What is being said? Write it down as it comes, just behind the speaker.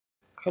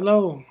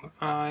Hello,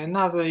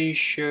 another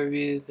issue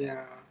with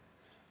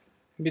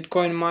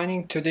Bitcoin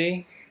mining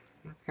today.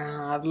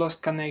 I've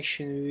lost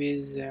connection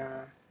with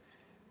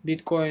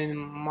Bitcoin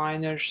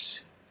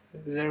miners.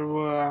 There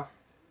were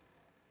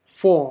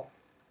 4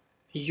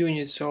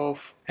 units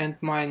of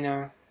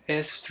ANTMINER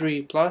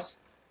S3 plus,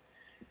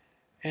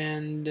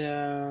 and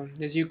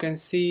as you can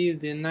see,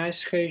 the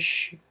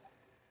Nicehash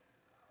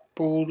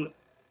pool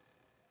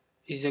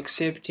is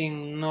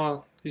accepting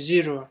null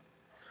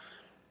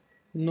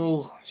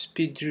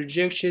speed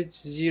rejected,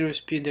 0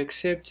 speed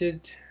accepted.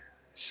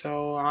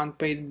 So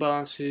unpaid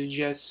balance is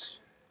just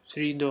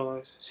 $3,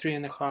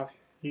 $3.50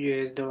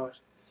 US.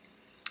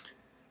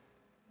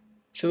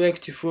 So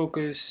active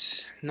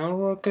workers,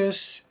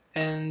 non-workers,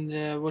 and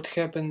what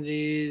happened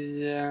is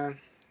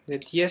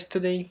that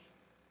yesterday,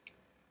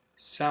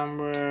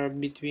 somewhere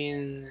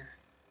between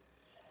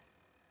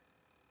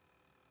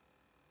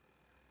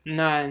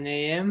 9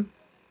 AM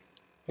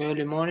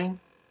early morning,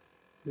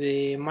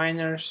 the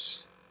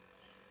miners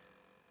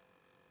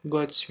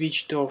got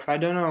switched off. I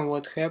don't know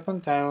what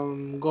happened.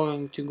 I'm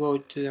going to go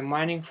to the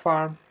mining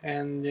farm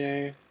and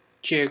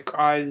check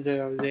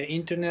either the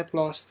internet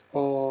lost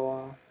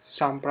or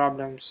some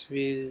problems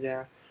with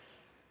the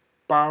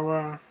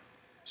power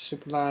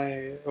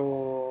supply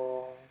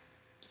or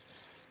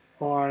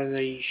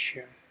the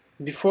issue.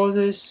 Before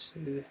this,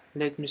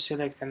 let me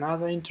select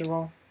another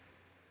interval.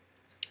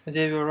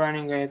 They were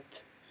running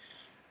at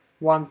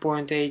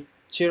 1.8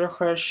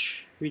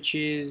 terahash, which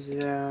is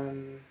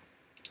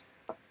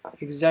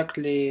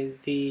exactly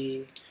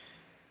the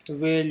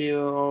value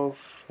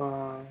of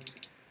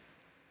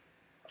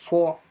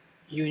 4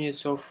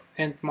 units of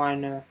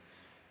ANTMINER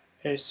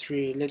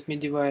S3. Let me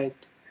divide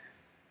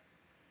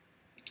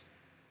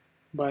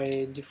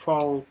by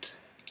default,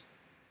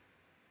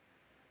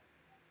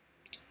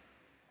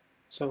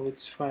 so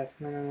it's 5.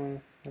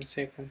 No, 1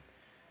 second.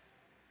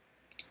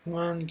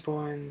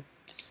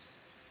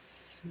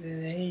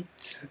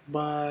 1.8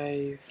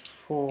 by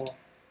 4.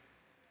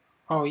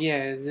 Oh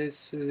yeah,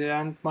 this the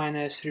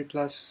ANTMINER S3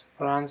 plus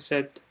runs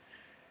at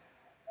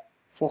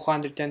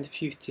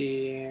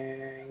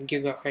 450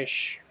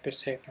 gigahash per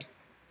second.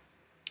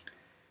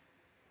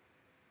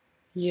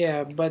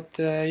 Yeah, but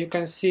you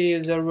can see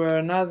there were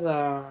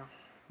another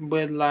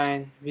bad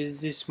line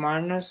with these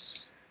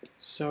miners.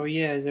 So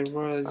yeah,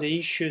 the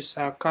issues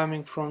are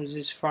coming from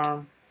this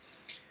farm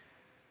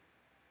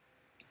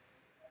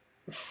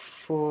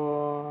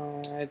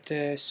for at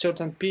a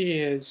certain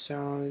period.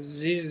 So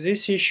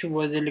this issue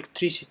was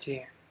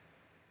electricity.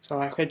 So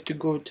I had to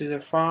go to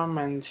the farm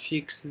and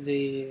fix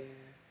the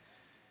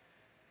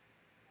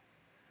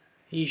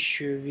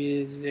issue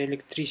with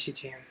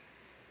electricity.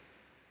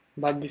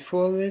 But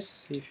before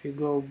this, if you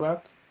go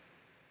back,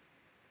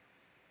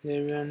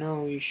 there were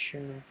no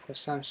issue for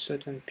some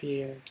certain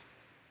period.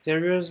 There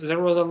was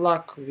a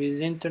luck with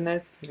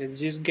internet at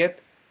this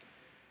gap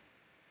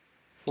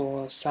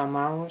for some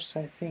hours,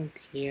 I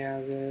think.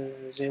 Yeah,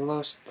 they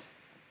lost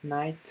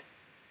night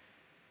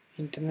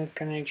internet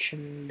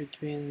connection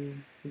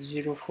between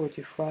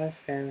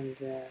 0:45 and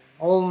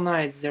all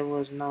night there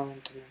was no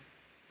internet.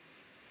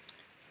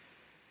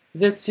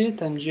 That's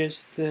it. I'm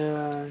just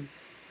trying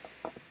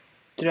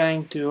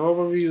to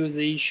overview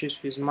the issues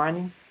with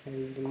mining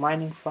and the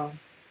mining farm.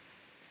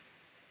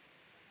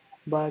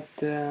 But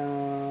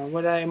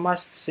what I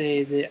must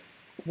say, the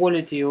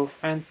quality of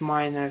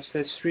ANTMINER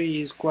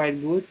S3 is quite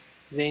good.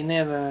 They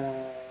never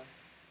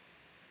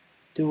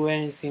do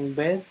anything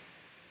bad,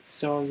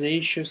 so the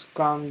issues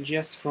come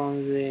just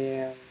from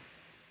the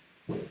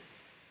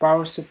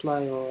power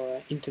supply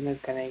or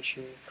internet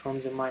connection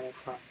from the mining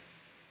farm.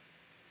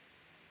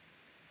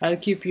 I'll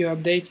keep you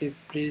updated.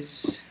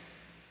 Please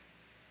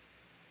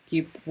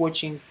keep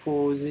watching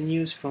for the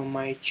news from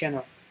my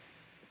channel.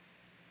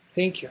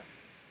 Thank you.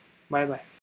 Bye bye.